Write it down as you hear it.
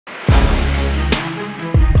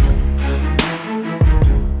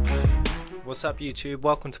What's up YouTube?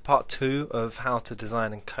 Welcome to part 2 of how to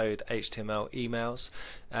design and code HTML emails.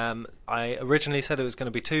 I originally said it was going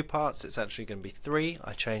to be 2 parts, it's actually going to be 3.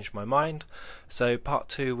 I changed my mind. So part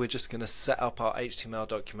 2 we're just going to set up our HTML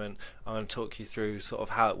document. I'm going to talk you through sort of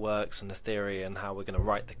how it works and the theory and how we're going to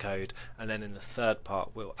write the code, and then in the third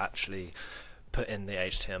part we'll actually put in the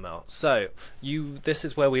HTML. So this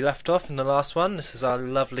is where we left off in the last one. This is our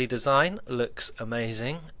lovely design. It looks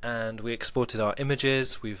amazing, and we exported our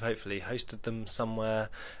images. We've hopefully hosted them somewhere,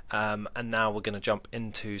 and now we're going to jump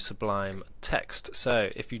into Sublime text.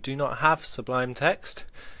 So if you do not have Sublime text,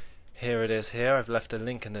 here it is here. I've left a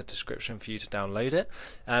link in the description for you to download it.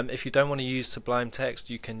 If you don't want to use Sublime text,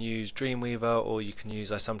 you can use Dreamweaver, or you can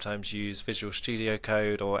use, I sometimes use Visual Studio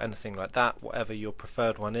Code or anything like that. Whatever your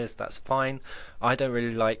preferred one is, that's fine. I don't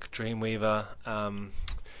really like Dreamweaver.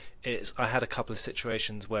 I had a couple of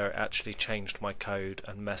situations where it actually changed my code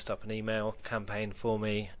and messed up an email campaign for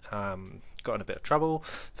me. Got in a bit of trouble,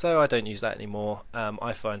 so I don't use that anymore.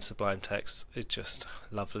 I find Sublime text is just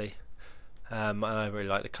lovely. And I really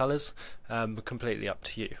like the colours, completely up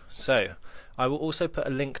to you. So I will also put a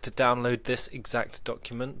link to download this exact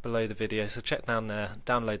document below the video, so check down there,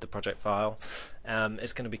 download the project file.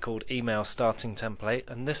 It's going to be called Email Starting Template,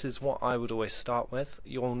 and this is what I would always start with.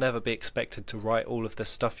 You'll never be expected to write all of this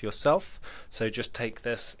stuff yourself, so just take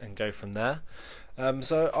this and go from there.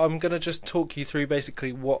 So I'm going to just talk you through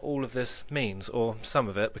basically what all of this means, or some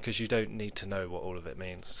of it, because you don't need to know what all of it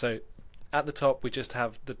means. So at the top we just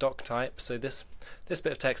have the doc type, so this bit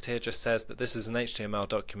of text here just says that this is an HTML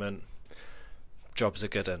document, jobs are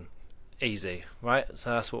good and easy, right?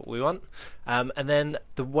 So that's what we want. And then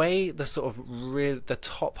the way the sort of the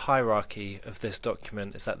top hierarchy of this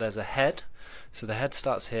document is that there's a head, so the head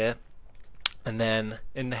starts here, and then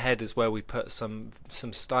in the head is where we put some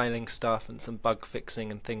styling stuff and some bug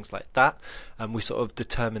fixing and things like that, and we sort of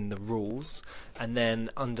determine the rules. And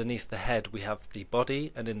then underneath the head we have the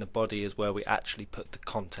body, and in the body is where we actually put the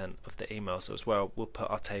content of the email. So as well, we'll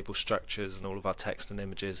put our table structures and all of our text and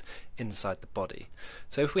images inside the body.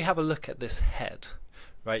 So if we have a look at this head,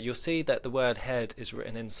 right, you'll see that the word head is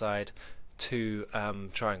written inside 2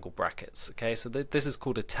 triangle brackets. Okay, so this is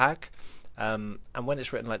called a tag. And when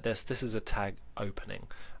it's written like this is a tag opening.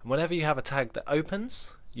 And whenever you have a tag that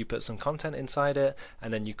opens, you put some content inside it,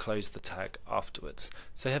 and then you close the tag afterwards.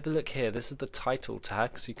 So have a look here, this is the title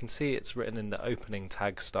tag, so you can see it's written in the opening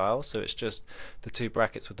tag style, so it's just the 2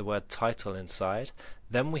 brackets with the word title inside.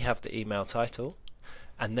 Then we have the email title,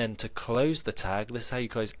 and then to close the tag, this is how you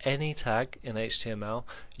close any tag in HTML,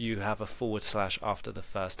 you have a / after the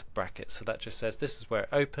first bracket. So that just says this is where it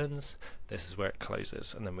opens, this is where it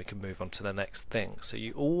closes, and then we can move on to the next thing. So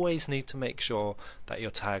you always need to make sure that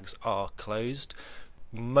your tags are closed.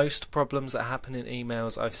 Most problems that happen in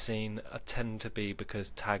emails I've seen tend to be because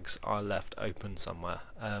tags are left open somewhere.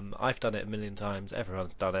 I've done it a million times,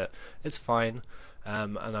 everyone's done it, it's fine,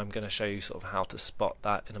 and I'm going to show you sort of how to spot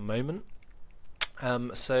that in a moment.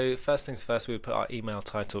 So first things first, we put our email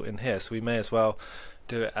title in here, so we may as well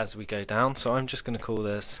do it as we go down. So I'm just going to call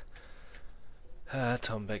this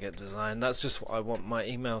Tom Biggett Design. That's just what I want my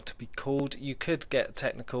email to be called. You could get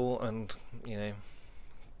technical and, you know,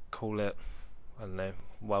 call it, I don't know,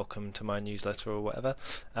 welcome to my newsletter or whatever,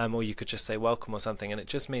 or you could just say welcome or something, and it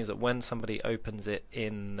just means that when somebody opens it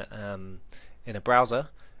in a browser,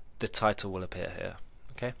 the title will appear here.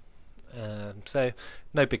 Okay. So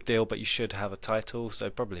no big deal, but you should have a title, so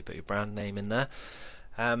probably put your brand name in there.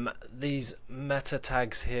 These meta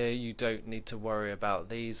tags here, you don't need to worry about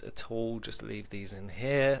these at all, just leave these in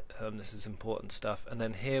here. This is important stuff. And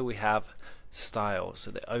then here we have style, so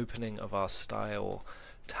the opening of our style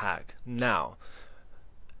tag. Now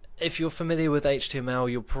if you're familiar with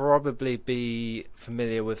HTML, you'll probably be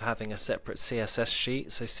familiar with having a separate CSS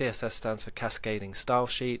sheet. So CSS stands for Cascading Style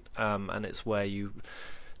Sheet, and it's where you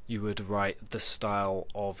would write the style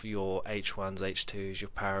of your H1s, H2s, your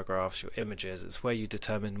paragraphs, your images. It's where you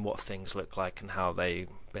determine what things look like and how they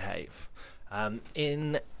behave.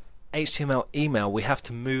 In HTML email, we have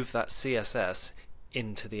to move that CSS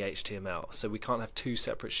into the HTML, so we can't have 2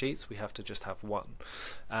 separate sheets, we have to just have one.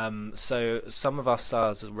 So some of our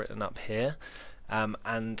styles are written up here,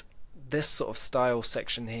 and this sort of style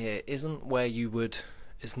section here isn't where you would,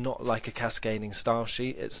 it's not like a cascading style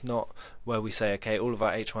sheet. It's not where we say, okay, all of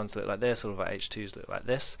our H1s look like this, all of our H2s look like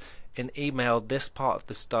this. In email, this part of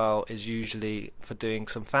the style is usually for doing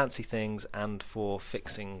some fancy things and for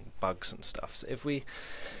fixing bugs and stuff. So if we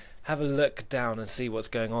have a look down and see what's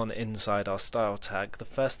going on inside our style tag, the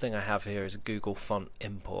first thing I have here is a Google font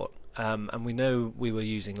import. And we know we were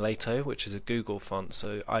using Lato, which is a Google font,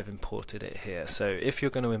 so I've imported it here. So if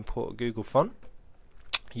you're going to import a Google font,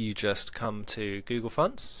 you just come to Google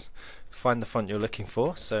Fonts, find the font you're looking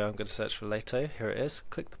for. So I'm going to search for Lato. Here it is.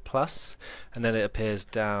 Click the plus, and then it appears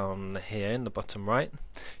down here in the bottom right.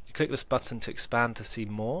 You click this button to expand to see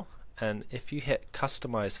more, and if you hit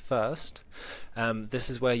Customize first, this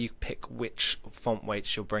is where you pick which font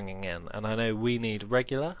weights you're bringing in. And I know we need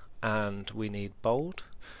regular and we need bold,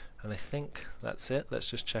 and I think that's it. Let's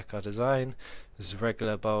just check our design. This is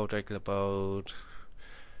regular, bold, regular, bold,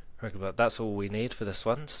 regular, bold. That's all we need for this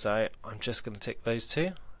one, so I'm just going to tick those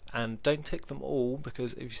two. And don't tick them all,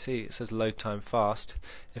 because if you see it says load time fast.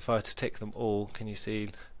 If I were to tick them all, can you see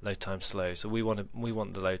load time slow? So we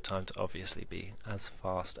want the load time to obviously be as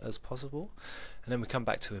fast as possible. And then we come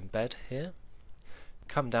back to embed here.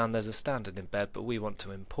 Come down, there's a standard embed, but we want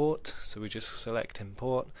to import, so we just select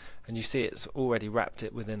import, and you see it's already wrapped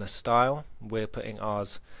it within a style. We're putting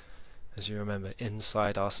ours, as you remember,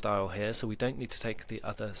 inside our style here, so we don't need to take the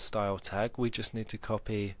other style tag. We just need to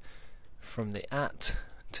copy from the @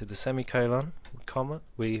 to the semicolon, comma.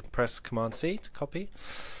 We press Command C to copy.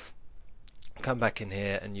 Come back in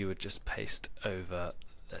here, and you would just paste over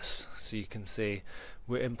this. So you can see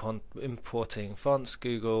we're importing fonts,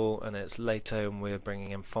 Google, and it's Lato, and we're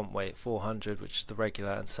bringing in font weight 400, which is the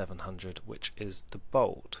regular, and 700, which is the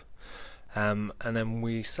bold. And then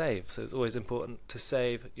we save. So it's always important to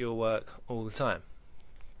save your work all the time.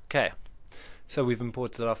 Okay, so we've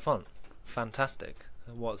imported our font. Fantastic.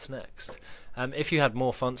 What's next? If you had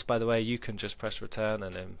more fonts, by the way, you can just press return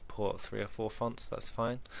and import 3 or 4 fonts. That's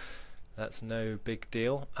fine. That's no big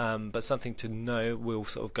deal. But something to know, we'll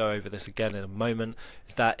sort of go over this again in a moment,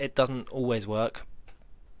 is that it doesn't always work.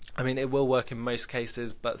 I mean, it will work in most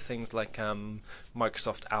cases, but things like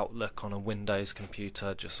Microsoft Outlook on a Windows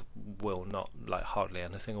computer just will not, like hardly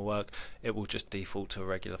anything will work. It will just default to a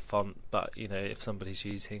regular font. But you know, if somebody's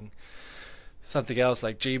using something else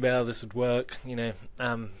like Gmail, this would work. You know,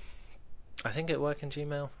 I think it work in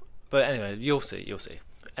Gmail, but anyway, you'll see.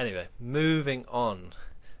 Anyway, moving on.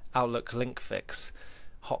 Outlook link fix,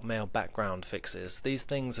 Hotmail background fixes. These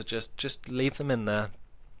things are just leave them in there.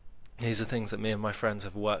 These are things that me and my friends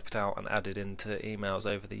have worked out and added into emails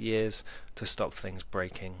over the years to stop things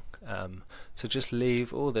breaking. So just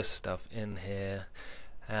leave all this stuff in here.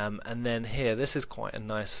 And then here, this is quite a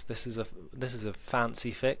nice. This is a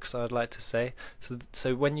fancy fix, I'd like to say.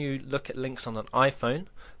 So when you look at links on an iPhone,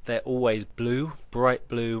 they're always blue, bright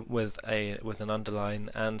blue with an underline,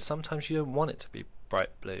 and sometimes you don't want it to be bright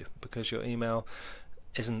blue because your email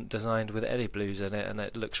isn't designed with any blues in it and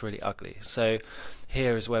it looks really ugly. So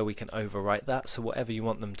here is where we can overwrite that. So whatever you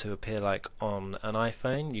want them to appear like on an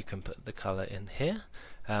iPhone, you can put the color in here.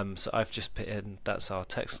 So I've just put in, that's our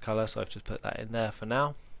text color, so I've just put that in there for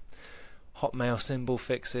now. Hotmail symbol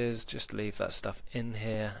fixes, just leave that stuff in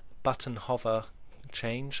here. Button hover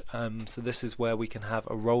change, so this is where we can have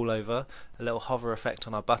a rollover, a little hover effect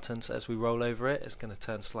on our button, so as we roll over it, it's going to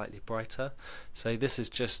turn slightly brighter. So this is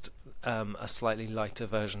just a slightly lighter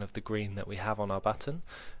version of the green that we have on our button.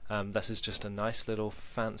 This is just a nice little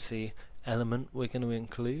fancy element we're going to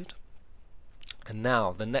include. And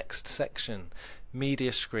now the next section,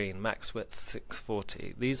 media screen, max width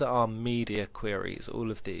 640. These are our media queries, all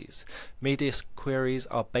of these. Media queries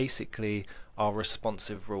are basically our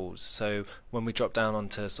responsive rules. So when we drop down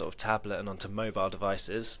onto sort of tablet and onto mobile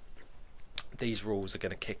devices, these rules are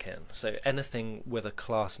going to kick in. So anything with a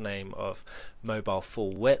class name of mobile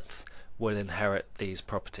full width will inherit these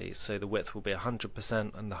properties. So the width will be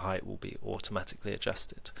 100% and the height will be automatically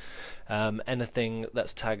adjusted. Anything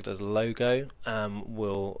that's tagged as logo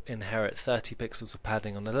will inherit 30 pixels of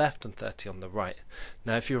padding on the left and 30 on the right.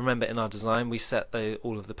 Now if you remember, in our design we set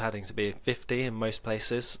all of the padding to be 50 in most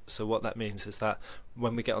places, so what that means is that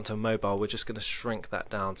when we get onto a mobile, we're just going to shrink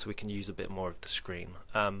that down so we can use a bit more of the screen.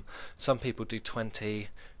 Some people do 20,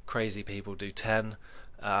 crazy people do 10.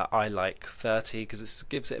 I like 30 because it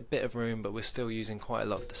gives it a bit of room, but we're still using quite a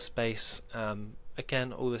lot of the space.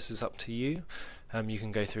 Again, all this is up to you. You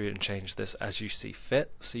can go through and change this as you see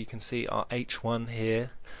fit. So you can see our H1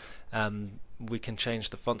 here. We can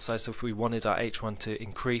change the font size, so if we wanted our H1 to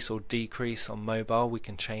increase or decrease on mobile, we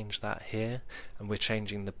can change that here, and we're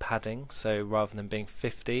changing the padding, so rather than being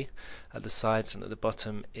 50 at the sides and at the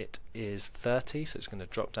bottom, it is 30, so it's going to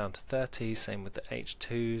drop down to 30. Same with the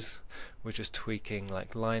H2s, we're just tweaking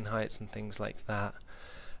like line heights and things like that.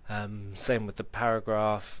 Same with the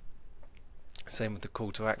paragraph, same with the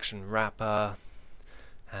call to action wrapper,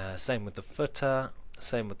 same with the footer,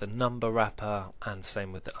 same with the number wrapper, and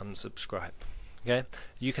same with the unsubscribe. Okay,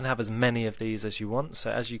 you can have as many of these as you want, so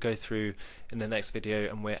as you go through in the next video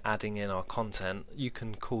and we're adding in our content, you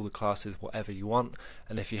can call the classes whatever you want,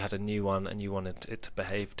 and if you had a new one and you wanted it to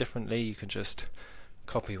behave differently, you can just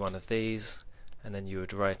copy one of these, and then you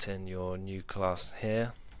would write in your new class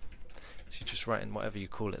here. So you just write in whatever you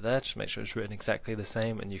call it there, just make sure it's written exactly the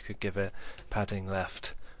same, and you could give it padding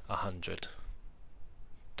left 100.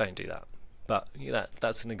 Don't do that, but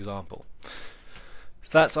that's an example. So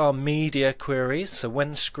that's our media queries. So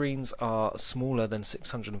when screens are smaller than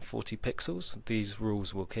 640 pixels, these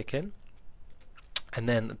rules will kick in. And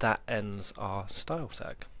then that ends our style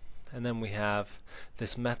tag. And then we have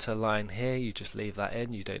this meta line here, you just leave that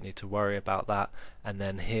in, you don't need to worry about that. And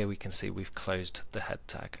then here we can see we've closed the head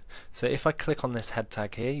tag. So if I click on this head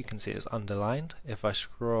tag here, you can see it's underlined. If I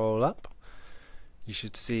scroll up, you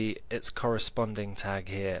should see its corresponding tag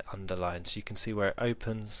here underlined. So you can see where it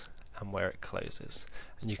opens and where it closes.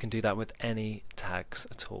 And you can do that with any tags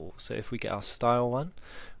at all. So if we get our style one,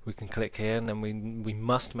 we can click here, and then we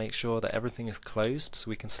must make sure that everything is closed, so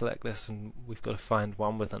we can select this, and we've got to find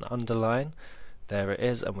one with an underline. There it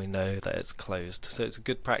is, and we know that it's closed. So it's a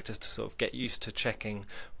good practice to sort of get used to checking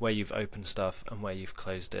where you've opened stuff and where you've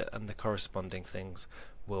closed it, and the corresponding things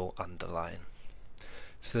will underline.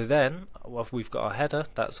 So then, well, we've got our header,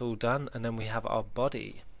 that's all done, and then we have our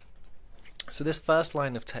body. So this first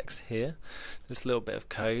line of text here, this little bit of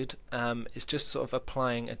code, is just sort of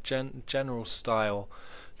applying a general style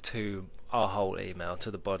to our whole email, to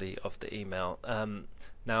the body of the email.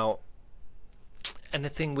 Now,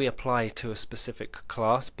 anything we apply to a specific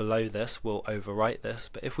class below this will overwrite this,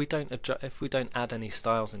 but if we don't add any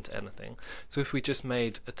styles into anything, so if we just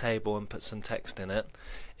made a table and put some text in it,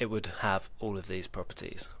 it would have all of these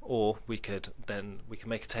properties. Or we could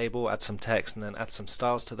make a table, add some text, and then add some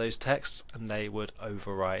styles to those texts, and they would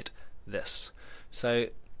override this. So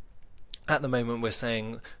at the moment we're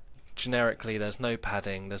saying generically there's no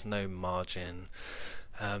padding, there's no margin,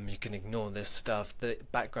 you can ignore this stuff. The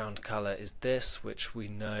background color is this, which we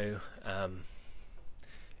know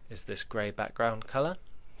is this grey background color,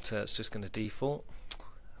 so it's just going to default.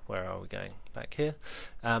 Where are we going? Back here.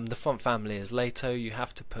 The font family is Lato. You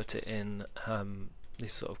have to put it in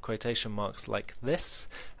these sort of quotation marks like this,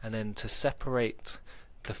 and then to separate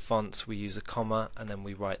the fonts we use a comma, and then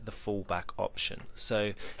we write the fallback option.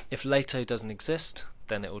 So if Lato doesn't exist,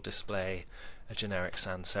 then it will display a generic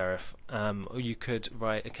sans serif. Or you could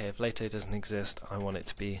write, okay, if Lato doesn't exist, I want it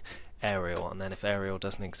to be Arial, and then if Arial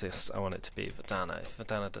doesn't exist, I want it to be Verdana. If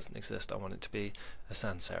Verdana doesn't exist, I want it to be a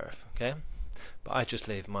sans serif. Okay, but I just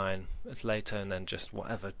leave mine as Lato, and then just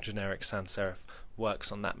whatever generic sans serif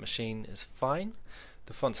works on that machine is fine.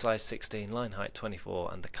 The font size 16, line height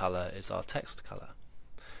 24, and the color is our text color.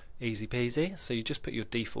 Easy peasy. So you just put your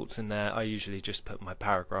defaults in there. I usually just put my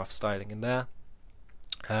paragraph styling in there.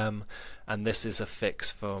 And this is a fix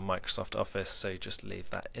for Microsoft Office, so you just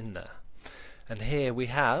leave that in there. And here we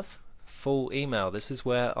have full email. This is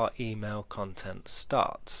where our email content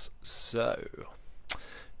starts. So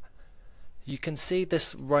you can see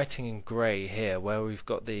this writing in grey here, where we've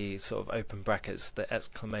got the sort of open brackets, the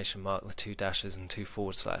exclamation mark, the 2 dashes and 2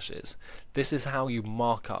 forward slashes. This is how you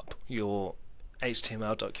mark up your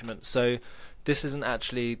HTML document. So this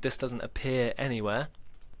doesn't appear anywhere.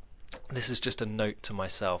 This is just a note to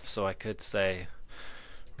myself, so I could say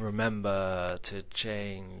remember to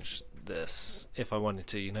change this if I wanted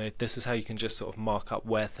to. You know, this is how you can just sort of mark up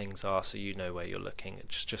where things are, so you know where you're looking.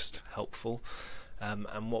 It's just helpful.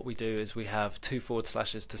 And what we do is we have 2 forward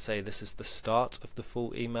slashes to say this is the start of the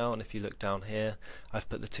full email, and if you look down here, I've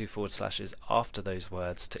put the 2 forward slashes after those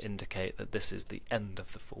words to indicate that this is the end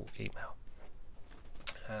of the full email.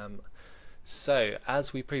 So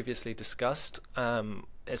as we previously discussed,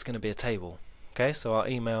 it's going to be a table. Okay, so our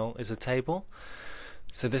email is a table.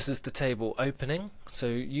 So this is the table opening. So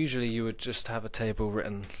usually you would just have a table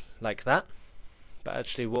written like that, but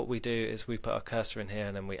actually what we do is we put our cursor in here,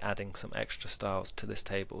 and then we're adding some extra styles to this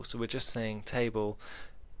table. So we're just saying table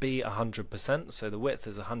be 100%, so the width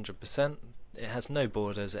is 100%. It has no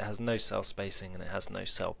borders, it has no cell spacing, and it has no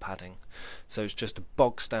cell padding. So it's just a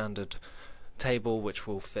bog standard table which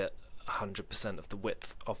will fit 100% of the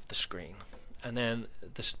width of the screen. And then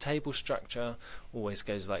the table structure always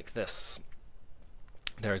goes like this.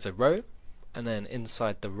 There is a row, and then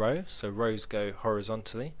inside the row, so rows go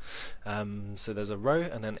horizontally, so there's a row,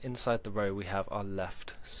 and then inside the row we have our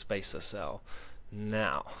left spacer cell.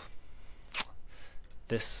 Now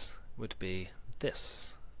this would be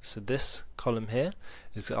this. So this column here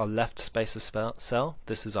is our left spacer cell,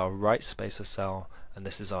 this is our right spacer cell, and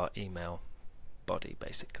this is our email body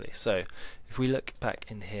basically. So if we look back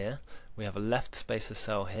in here, we have a left spacer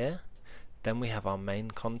cell here, then we have our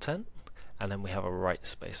main content, and then we have a right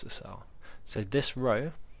spacer cell. So this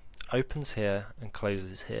row opens here and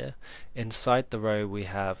closes here. Inside the row we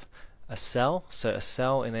have a cell. So a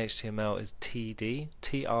cell in HTML is TD,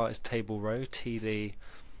 TR is table row, TD,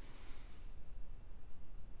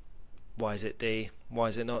 why is it D, why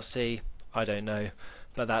is it not C, I don't know,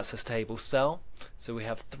 but that's a table cell. So we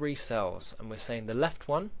have 3 cells, and we're saying the left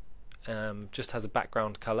one just has a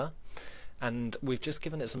background color, and we've just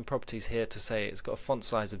given it some properties here to say it's got a font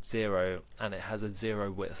size of 0 and it has a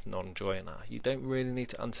 0 width non-joiner. You don't really need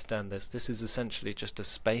to understand this. This is essentially just a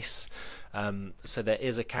space, so there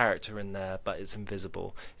is a character in there but it's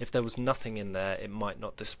invisible. If there was nothing in there it might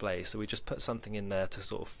not display, so we just put something in there to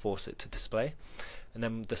sort of force it to display. And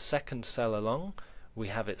then the second cell along, we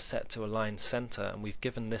have it set to align center, and we've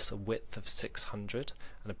given this a width of 600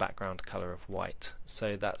 and a background color of white.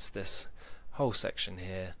 So that's this whole section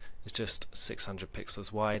here is just 600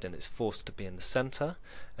 pixels wide, and it's forced to be in the center.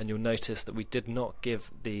 And you'll notice that we did not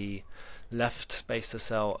give the left spacer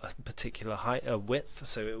cell a particular height, width,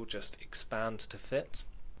 so it will just expand to fit.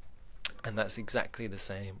 And that's exactly the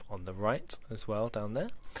same on the right as well down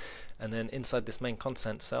there. And then inside this main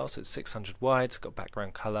content cell, so it's 600 wide, it's got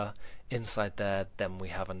background color. Inside there, then we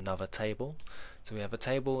have another table. So we have a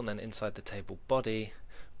table, and then inside the table body,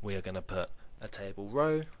 we are going to put a table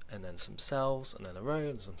row, and then some cells, and then a row,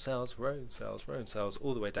 and some cells, row and cells, row and cells,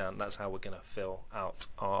 all the way down. That's how we're going to fill out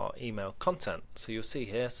our email content. So you'll see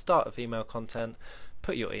here, start of email content,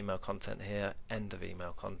 put your email content here, end of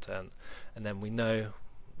email content, and then we know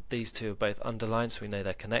these two are both underlined, so we know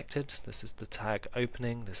they're connected. This is the tag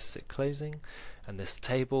opening, this is it closing, and this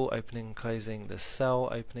table opening and closing, this cell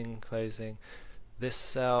opening and closing, this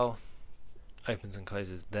cell opens and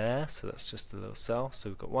closes there, so that's just a little cell. So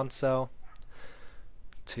we've got 1 cell,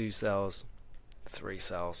 2 cells, 3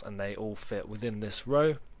 cells, and they all fit within this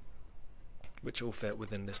row, which all fit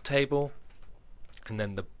within this table. And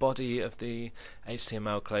then the body of the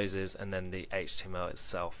HTML closes, and then the HTML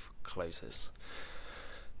itself closes.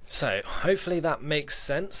 So hopefully that makes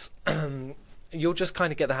sense. You'll just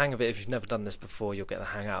kind of get the hang of it. If you've never done this before, you'll get the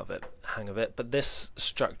hang of it. But this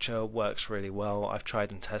structure works really well. I've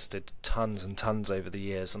tried and tested tons and tons over the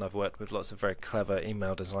years, and I've worked with lots of very clever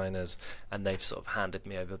email designers, and they've sort of handed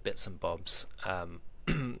me over bits and bobs,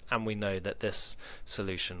 and we know that this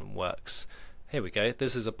solution works. Here we go.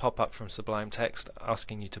 This is a pop-up from Sublime Text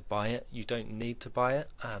asking you to buy it. You don't need to buy it,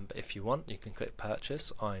 but if you want, you can click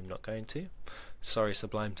purchase. I'm not going to. Sorry,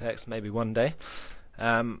 Sublime Text, maybe one day.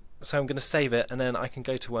 So I'm going to save it, and then I can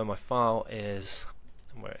go to where my file is.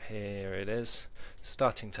 Here it is,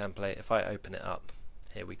 starting template. If I open it up,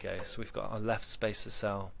 here we go. So we've got our left spacer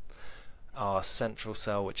cell, our central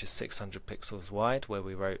cell, which is 600 pixels wide, where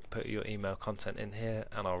we wrote put your email content in here,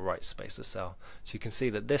 and our right spacer cell. So you can see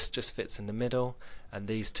that this just fits in the middle, and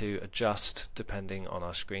these two adjust depending on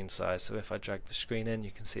our screen size. So if I drag the screen in,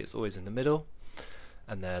 you can see it's always in the middle.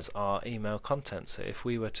 And there's our email content. So if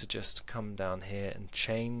we were to just come down here and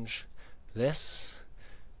change this,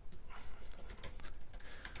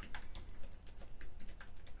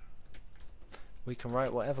 we can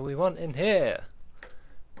write whatever we want in here.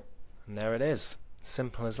 And there it is.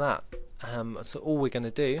 Simple as that. So all we're going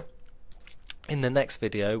to do in the next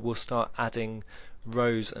video, we'll start adding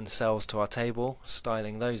rows and cells to our table,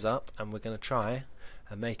 styling those up, and we're going to try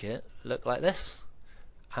and make it look like this.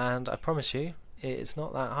 And I promise you, it's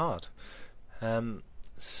not that hard.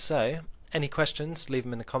 So any questions, leave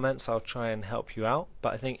them in the comments. I'll try and help you out.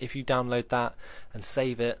 But I think if you download that and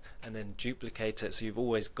save it and then duplicate it, so you've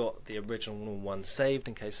always got the original one saved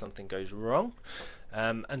in case something goes wrong,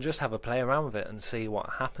 and just have a play around with it and see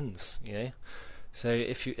what happens. You know, so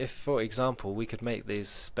if for example we could make these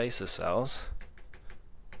spacer cells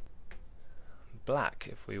black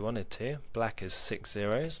if we wanted to. Black is 6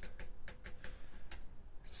 zeros.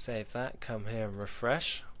 Save that, come here and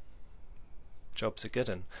refresh. Job's a good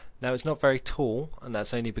one. Now it's not very tall, and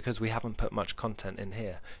that's only because we haven't put much content in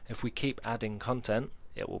here. If we keep adding content,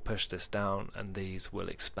 it will push this down, and these will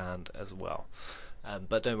expand as well.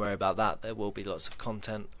 But don't worry about that, there will be lots of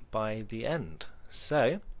content by the end.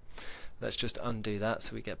 So let's just undo that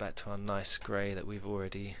so we get back to our nice grey that we've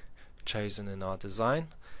already chosen in our design.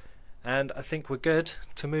 And I think we're good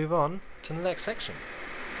to move on to the next section.